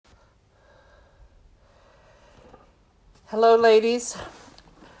Hello, ladies.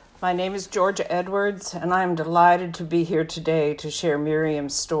 My name is Georgia Edwards, and I am delighted to be here today to share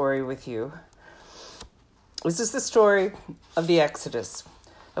Miriam's story with you. This is the story of the Exodus,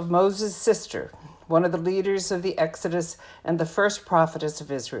 of Moses' sister, one of the leaders of the Exodus and the first prophetess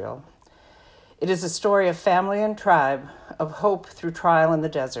of Israel. It is a story of family and tribe, of hope through trial in the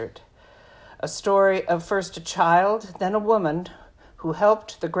desert. A story of first a child, then a woman, who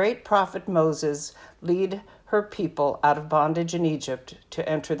helped the great prophet Moses lead her people out of bondage in Egypt to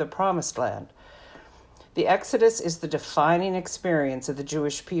enter the Promised Land. The Exodus is the defining experience of the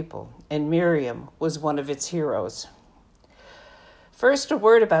Jewish people, and Miriam was one of its heroes. First, a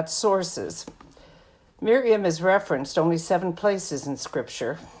word about sources. Miriam is referenced only 7 places in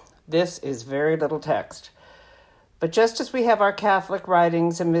Scripture. This is very little text. But just as we have our Catholic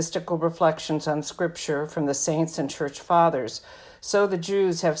writings and mystical reflections on Scripture from the saints and church fathers, so the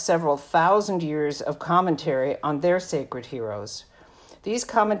Jews have several thousand years of commentary on their sacred heroes. These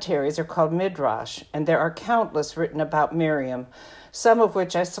commentaries are called Midrash, and there are countless written about Miriam, some of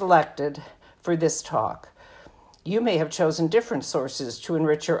which I selected for this talk. You may have chosen different sources to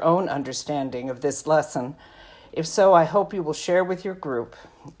enrich your own understanding of this lesson. If so, I hope you will share with your group.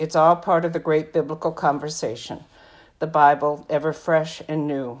 It's all part of the great biblical conversation, the Bible ever fresh and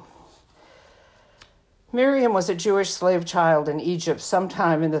new. Miriam was a Jewish slave child in Egypt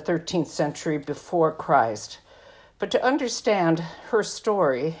sometime in the 13th century before Christ. But to understand her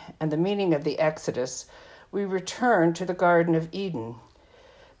story and the meaning of the Exodus, we return to the Garden of Eden.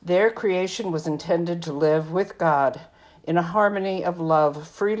 There, creation was intended to live with God in a harmony of love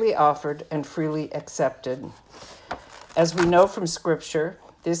freely offered and freely accepted. As we know from Scripture,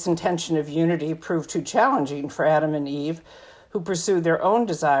 this intention of unity proved too challenging for Adam and Eve, who pursued their own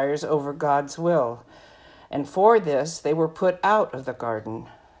desires over God's will. And for this, they were put out of the garden.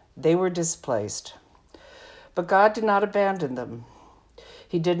 They were displaced. But God did not abandon them.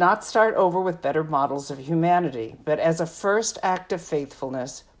 He did not start over with better models of humanity, but as a first act of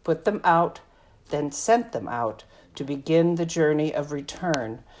faithfulness, put them out, then sent them out to begin the journey of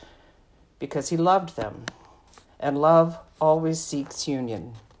return, because he loved them. And love always seeks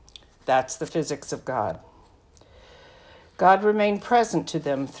union. That's the physics of God. God remained present to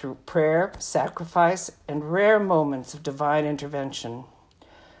them through prayer, sacrifice, and rare moments of divine intervention.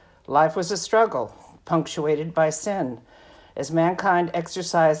 Life was a struggle, punctuated by sin, as mankind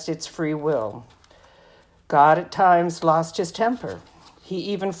exercised its free will. God at times lost his temper. He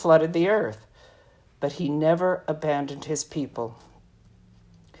even flooded the earth, but he never abandoned his people.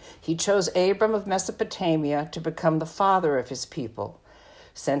 He chose Abram of Mesopotamia to become the father of his people,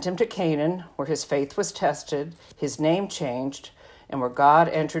 sent him to Canaan, where his faith was tested, his name changed, and where God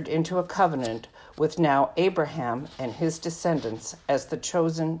entered into a covenant with now Abraham and his descendants as the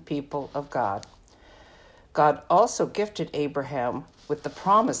chosen people of God. God also gifted Abraham with the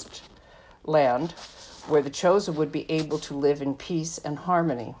promised land, where the chosen would be able to live in peace and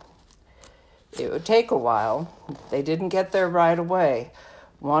harmony. It would take a while. They didn't get there right away,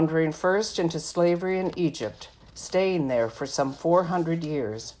 wandering first into slavery in Egypt, staying there for some 400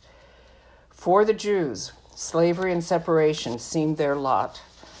 years. For the Jews, slavery and separation seemed their lot.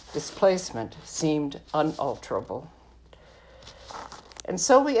 Displacement seemed unalterable. And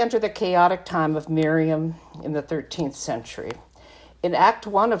so we enter the chaotic time of Miriam in the 13th century. In Act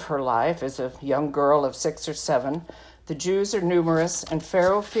 1 of her life, as a young girl of 6 or 7, the Jews are numerous, and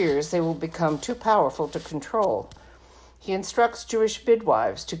Pharaoh fears they will become too powerful to control. He instructs Jewish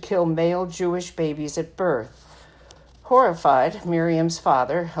midwives to kill male Jewish babies at birth. Horrified, Miriam's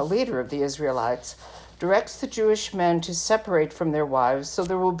father, a leader of the Israelites, directs the Jewish men to separate from their wives so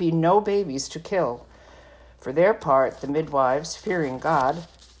there will be no babies to kill. For their part, the midwives, fearing God,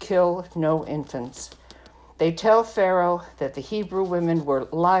 kill no infants. They tell Pharaoh that the Hebrew women were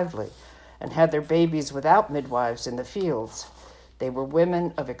lively and had their babies without midwives in the fields. They were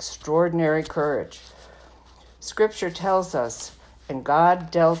women of extraordinary courage. Scripture tells us, and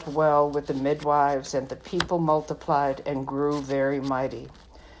God dealt well with the midwives, and the people multiplied and grew very mighty.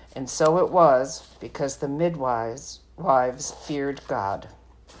 And so it was, because the midwives feared God.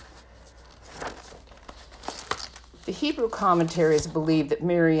 The Hebrew commentaries believe that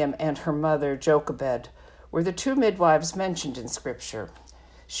Miriam and her mother, Jochebed, were the 2 midwives mentioned in Scripture,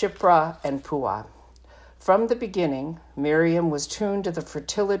 Shiphrah and Puah. From the beginning, Miriam was tuned to the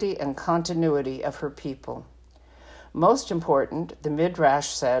fertility and continuity of her people. Most important, the Midrash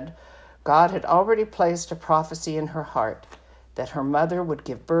said, God had already placed a prophecy in her heart that her mother would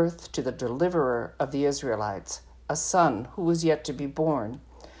give birth to the deliverer of the Israelites, a son who was yet to be born.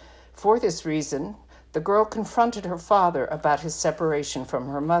 For this reason, the girl confronted her father about his separation from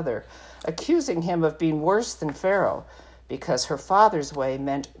her mother, accusing him of being worse than Pharaoh because her father's way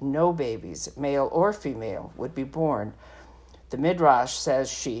meant no babies, male or female, would be born. The Midrash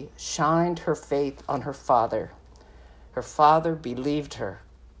says she shined her faith on her father. Her father believed her,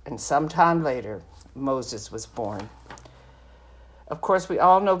 and sometime later, Moses was born. Of course, we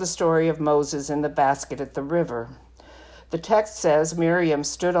all know the story of Moses in the basket at the river. The text says Miriam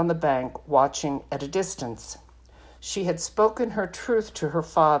stood on the bank watching at a distance. She had spoken her truth to her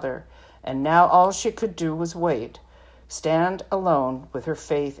father, and now all she could do was wait, stand alone with her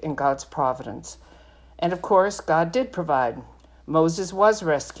faith in God's providence. And of course, God did provide. Moses was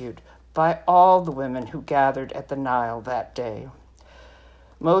rescued by all the women who gathered at the Nile that day.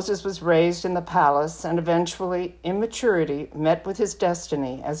 Moses was raised in the palace and eventually, in maturity, met with his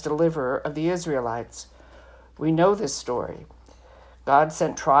destiny as deliverer of the Israelites. We know this story. God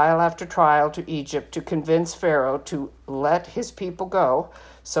sent trial after trial to Egypt to convince Pharaoh to let his people go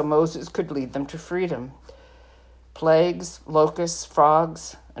so Moses could lead them to freedom. Plagues, locusts,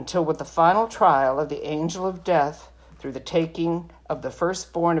 frogs, until with the final trial of the angel of death, through the taking of the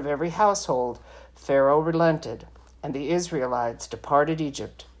firstborn of every household, Pharaoh relented, and the Israelites departed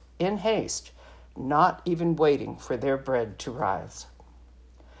Egypt in haste, not even waiting for their bread to rise.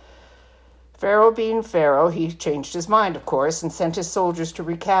 Pharaoh being Pharaoh, he changed his mind, of course, and sent his soldiers to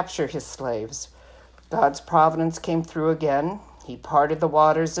recapture his slaves. God's providence came through again. He parted the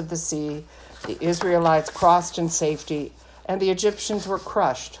waters of the sea. The Israelites crossed in safety, and the Egyptians were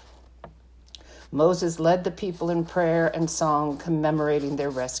crushed. Moses led the people in prayer and song, commemorating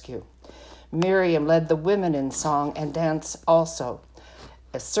their rescue. Miriam led the women in song and dance also,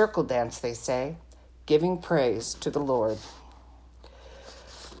 a circle dance, they say, giving praise to the Lord.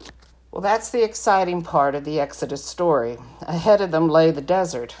 Well, that's the exciting part of the Exodus story. Ahead of them lay the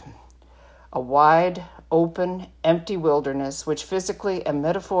desert, a wide, open, empty wilderness which physically and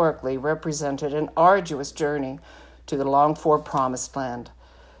metaphorically represented an arduous journey to the longed-for promised land,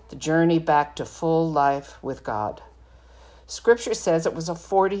 the journey back to full life with God. Scripture says it was a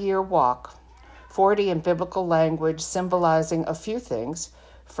 40-year walk, 40 in biblical language symbolizing a few things.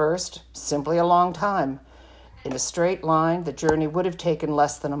 First, simply a long time. In a straight line, the journey would have taken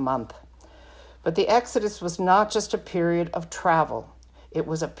less than a month. But the Exodus was not just a period of travel. It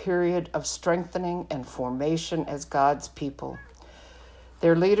was a period of strengthening and formation as God's people.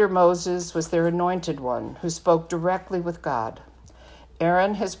 Their leader, Moses, was their anointed one who spoke directly with God.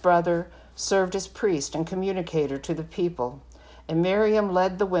 Aaron, his brother, served as priest and communicator to the people, and Miriam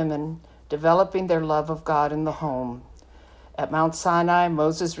led the women, developing their love of God in the home. At Mount Sinai,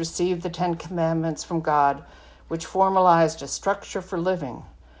 Moses received the 10 Commandments from God, which formalized a structure for living,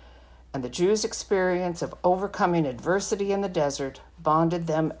 and the Jews' experience of overcoming adversity in the desert bonded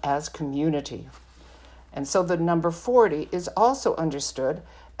them as community. And so the number 40 is also understood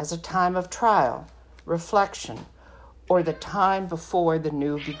as a time of trial, reflection, or the time before the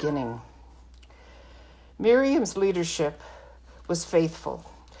new beginning. Miriam's leadership was faithful,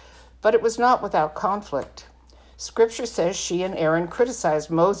 but it was not without conflict. Scripture says she and Aaron criticized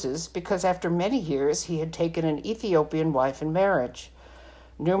Moses because after many years he had taken an Ethiopian wife in marriage.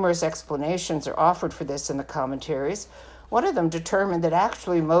 Numerous explanations are offered for this in the commentaries. One of them determined that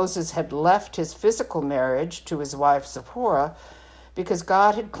actually Moses had left his physical marriage to his wife Zipporah because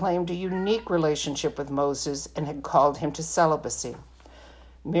God had claimed a unique relationship with Moses and had called him to celibacy.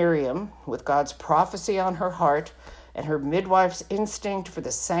 Miriam, with God's prophecy on her heart and her midwife's instinct for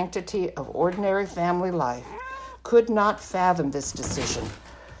the sanctity of ordinary family life, could not fathom this decision.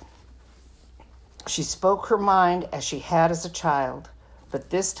 She spoke her mind as she had as a child,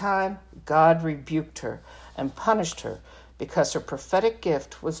 but this time God rebuked her and punished her because her prophetic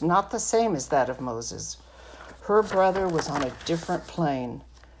gift was not the same as that of Moses. Her brother was on a different plane.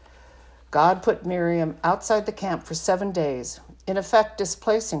 God put Miriam outside the camp for 7 days, in effect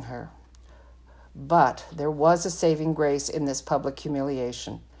displacing her. But there was a saving grace in this public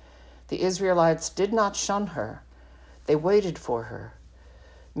humiliation. The Israelites did not shun her. They waited for her.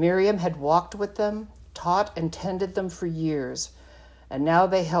 Miriam had walked with them, taught and tended them for years, and now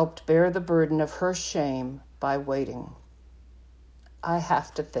they helped bear the burden of her shame by waiting. I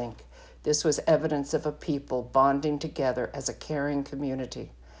have to think this was evidence of a people bonding together as a caring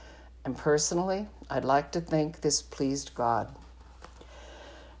community. And personally, I'd like to think this pleased God.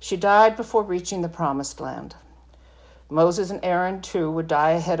 She died before reaching the promised land. Moses and Aaron, too, would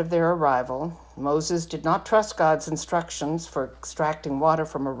die ahead of their arrival. Moses did not trust God's instructions for extracting water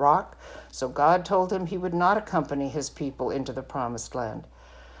from a rock, so God told him he would not accompany his people into the promised land.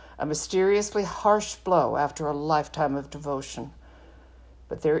 A mysteriously harsh blow after a lifetime of devotion.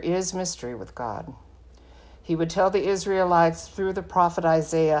 But there is mystery with God. He would tell the Israelites through the prophet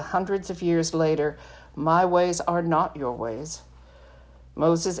Isaiah hundreds of years later, My ways are not your ways.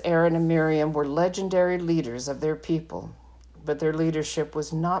 Moses, Aaron, and Miriam were legendary leaders of their people, but their leadership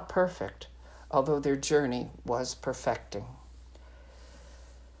was not perfect, although their journey was perfecting.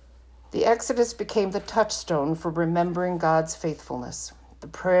 The Exodus became the touchstone for remembering God's faithfulness. The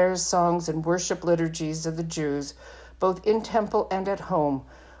prayers, songs, and worship liturgies of the Jews, both in temple and at home,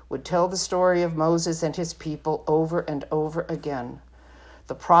 would tell the story of Moses and his people over and over again.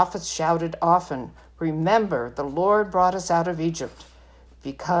 The prophets shouted often, "Remember, the Lord brought us out of Egypt,"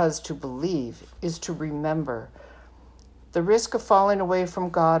 because to believe is to remember. The risk of falling away from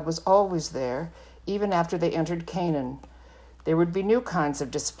God was always there, even after they entered Canaan. There would be new kinds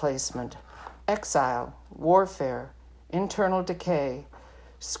of displacement, exile, warfare, internal decay.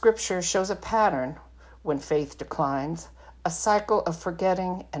 Scripture shows a pattern when faith declines, a cycle of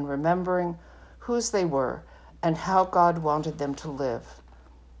forgetting and remembering whose they were and how God wanted them to live.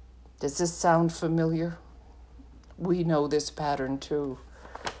 Does this sound familiar? We know this pattern too.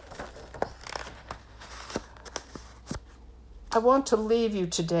 I want to leave you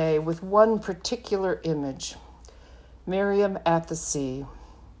today with one particular image, Miriam at the sea.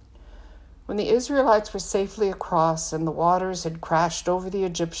 When the Israelites were safely across and the waters had crashed over the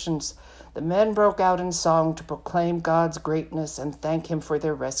Egyptians, the men broke out in song to proclaim God's greatness and thank him for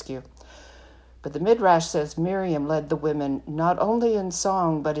their rescue. But the Midrash says Miriam led the women not only in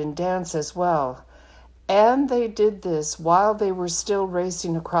song but in dance as well. And they did this while they were still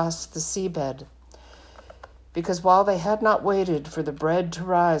racing across the seabed. Because while they had not waited for the bread to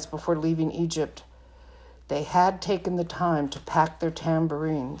rise before leaving Egypt, they had taken the time to pack their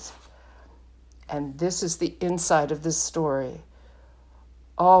tambourines. And this is the insight of this story.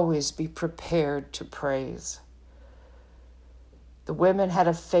 Always be prepared to praise. The women had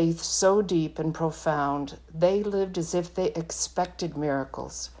a faith so deep and profound, they lived as if they expected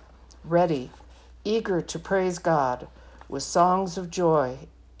miracles, ready, eager to praise God with songs of joy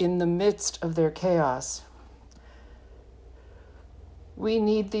in the midst of their chaos. We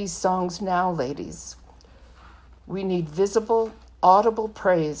need these songs now, ladies. We need visible, audible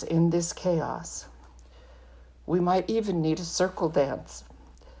praise in this chaos. We might even need a circle dance.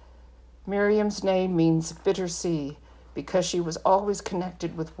 Miriam's name means bitter sea because she was always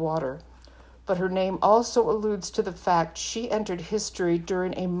connected with water, but her name also alludes to the fact she entered history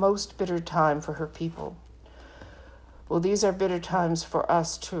during a most bitter time for her people. Well, these are bitter times for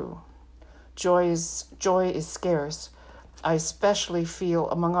us too. Joy is scarce. I especially feel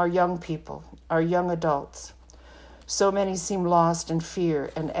among our young people, our young adults. So many seem lost in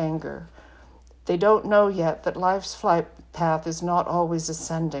fear and anger. They don't know yet that life's flight path is not always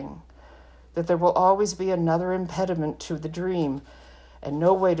ascending, that there will always be another impediment to the dream and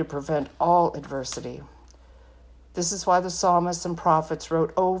no way to prevent all adversity. This is why the psalmists and prophets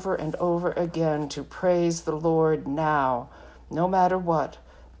wrote over and over again to praise the Lord now, no matter what,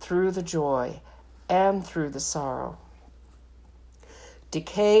 through the joy and through the sorrow.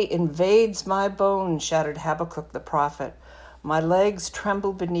 Decay invades my bones, shouted Habakkuk the prophet. My legs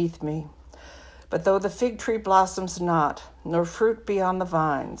tremble beneath me. But though the fig tree blossoms not, nor fruit be on the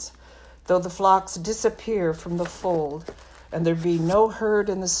vines, though the flocks disappear from the fold, and there be no herd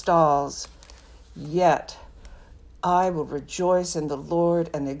in the stalls, yet I will rejoice in the Lord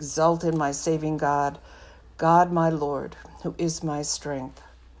and exult in my saving God, God my Lord, who is my strength.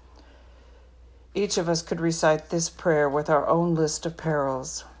 Each of us could recite this prayer with our own list of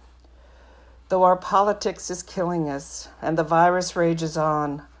perils. Though our politics is killing us, and the virus rages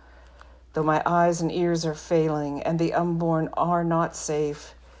on, though my eyes and ears are failing, and the unborn are not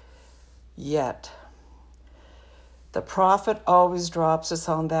safe, yet. The prophet always drops us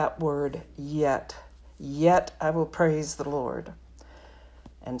on that word, yet. Yet I will praise the Lord.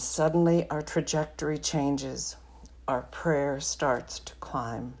 And suddenly our trajectory changes. Our prayer starts to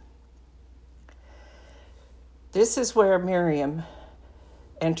climb. This is where Miriam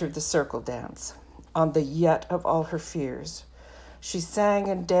entered the circle dance, on the yet of all her fears. She sang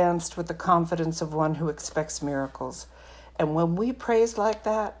and danced with the confidence of one who expects miracles. And when we praise like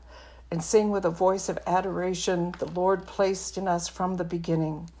that and sing with a voice of adoration the Lord placed in us from the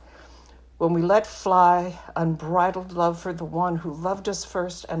beginning, when we let fly unbridled love for the one who loved us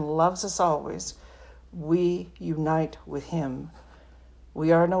first and loves us always, we unite with him.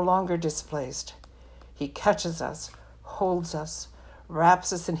 We are no longer displaced. He catches us, holds us,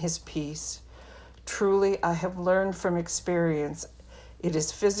 wraps us in his peace. Truly, I have learned from experience, it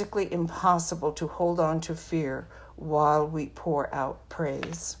is physically impossible to hold on to fear while we pour out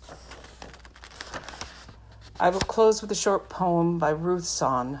praise. I will close with a short poem by Ruth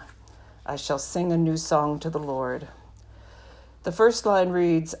Son. I shall sing a new song to the Lord. The first line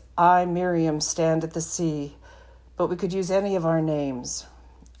reads, I, Miriam, stand at the sea, but we could use any of our names.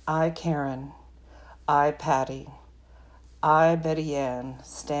 I, Karen. I, Patty. I, Betty Ann,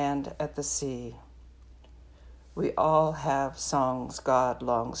 stand at the sea. We all have songs God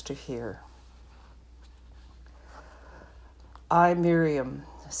longs to hear. I, Miriam,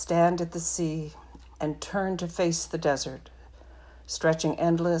 stand at the sea and turn to face the desert, stretching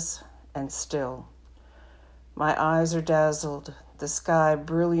endless and still. My eyes are dazzled, the sky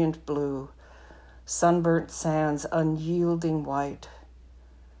brilliant blue, sunburnt sands unyielding white.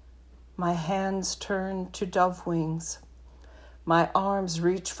 My hands turn to dove wings. My arms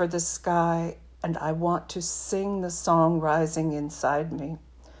reach for the sky, and I want to sing the song rising inside me.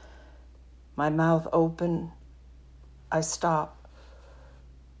 My mouth open, I stop.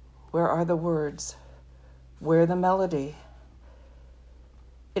 Where are the words? Where the melody?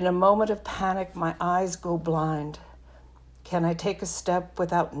 In a moment of panic, my eyes go blind. Can I take a step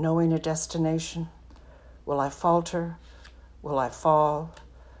without knowing a destination? Will I falter? Will I fall?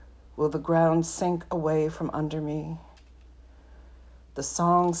 Will the ground sink away from under me? The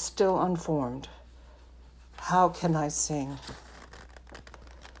song still unformed. How can I sing?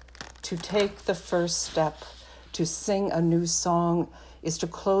 To take the first step, to sing a new song, is to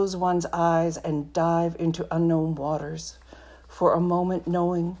close one's eyes and dive into unknown waters. For a moment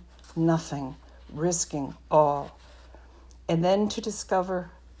knowing nothing, risking all. And then to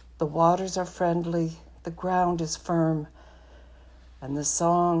discover the waters are friendly, the ground is firm, and the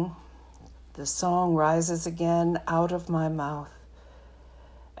song rises again out of my mouth.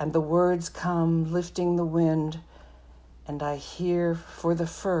 And the words come lifting the wind, and I hear for the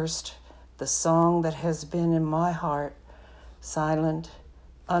first the song that has been in my heart, silent,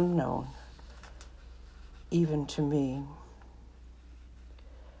 unknown, even to me.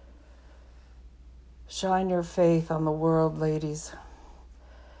 Shine your faith on the world, ladies,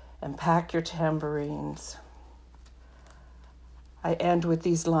 and pack your tambourines. I end with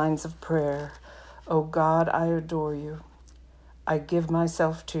these lines of prayer. O God, I adore you. I give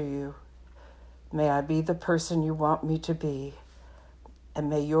myself to you. May I be the person you want me to be, and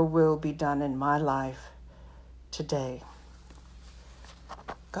may your will be done in my life today.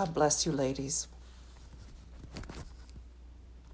 God bless you, ladies.